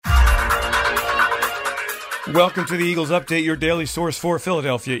Welcome to the Eagles Update, your daily source for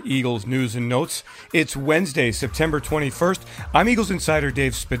Philadelphia Eagles news and notes. It's Wednesday, September 21st. I'm Eagles insider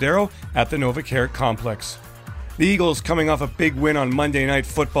Dave Spadaro at the NovaCare Complex. The Eagles coming off a big win on Monday Night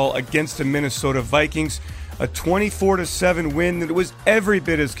Football against the Minnesota Vikings, a 24-7 win that was every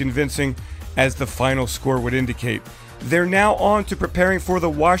bit as convincing as the final score would indicate. They're now on to preparing for the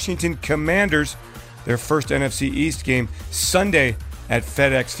Washington Commanders, their first NFC East game Sunday at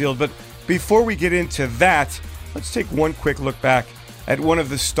FedEx Field. But before we get into that, let's take one quick look back at one of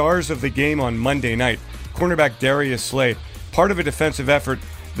the stars of the game on Monday night, cornerback Darius Slay, part of a defensive effort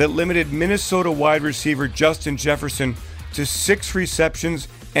that limited Minnesota wide receiver Justin Jefferson to 6 receptions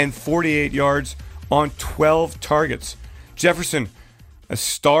and 48 yards on 12 targets. Jefferson, a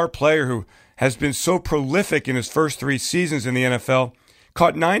star player who has been so prolific in his first 3 seasons in the NFL,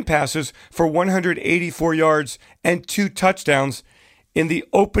 caught 9 passes for 184 yards and 2 touchdowns in the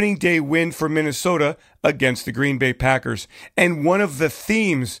opening day win for Minnesota against the Green Bay Packers. And one of the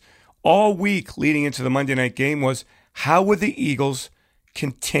themes all week leading into the Monday night game was, how would the Eagles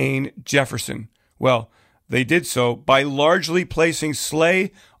contain Jefferson? Well, they did so by largely placing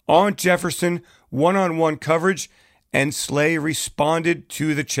Slay on Jefferson one-on-one coverage, and Slay responded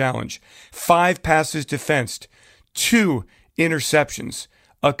to the challenge. 5 passes defensed, 2 interceptions,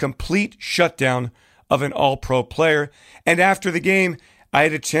 a complete shutdown of an all-pro player. And after the game, I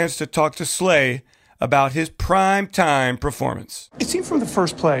had a chance to talk to Slay about his prime time performance. It seemed from the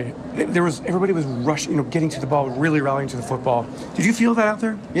first play, everybody was rushing, getting to the ball, really rallying to the football. Did you feel that out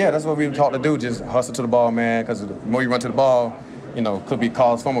there? Yeah, that's what we were taught to do, just hustle to the ball, man, because the more you run to the ball, could be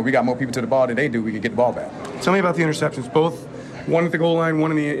cause fumble. We got more people to the ball than they do. We could get the ball back. Tell me about the interceptions, both one at the goal line,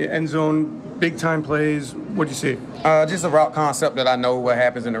 one in the end zone, big-time plays. What did you see? Just a route concept that I know what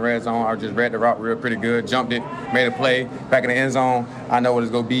happens in the red zone. I just read the route pretty good, jumped it, made a play. Back in the end zone, I know what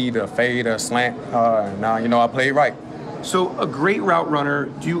it's going to be, the fade, the slant. Now, I played right. So a great route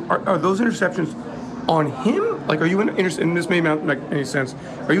runner, are those interceptions on him? Like, are you and this may not make any sense,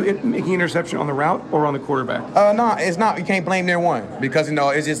 are you making interception on the route or on the quarterback? No, it's not. You can't blame neither one because,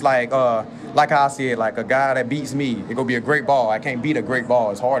 it's just like how I see it, like a guy that beats me, it's going to be a great ball. I can't beat a great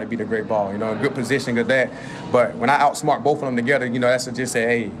ball. It's hard to beat a great ball, good position, good that. But when I outsmart both of them together, that's to just say,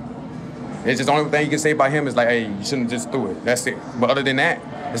 hey, it's just the only thing you can say about him is like, hey, you shouldn't just do it. That's it. But other than that,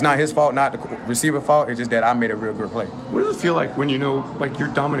 it's not his fault, not the receiver's fault. It's just that I made a real good play. What does it feel like when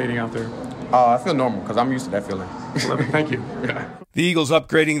you're dominating out there? I feel normal because I'm used to that feeling. Thank you. The Eagles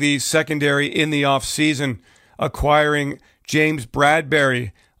upgrading the secondary in the offseason, acquiring James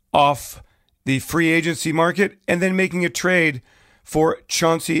Bradberry off the free agency market, and then making a trade for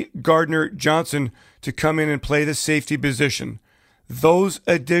Chauncey Gardner-Johnson to come in and play the safety position. Those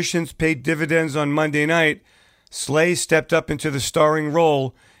additions paid dividends on Monday night. Slay stepped up into the starring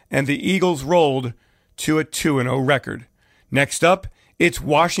role, and the Eagles rolled to a 2-0 record. Next up, it's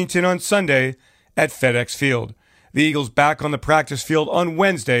Washington on Sunday at FedEx Field. The Eagles back on the practice field on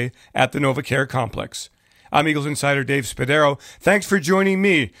Wednesday at the NovaCare Complex. I'm Eagles insider Dave Spadaro. Thanks for joining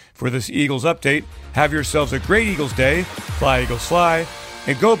me for this Eagles update. Have yourselves a great Eagles day. Fly, Eagles, fly,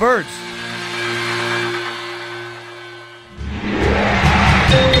 and go Birds!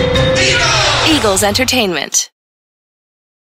 Eagles Entertainment.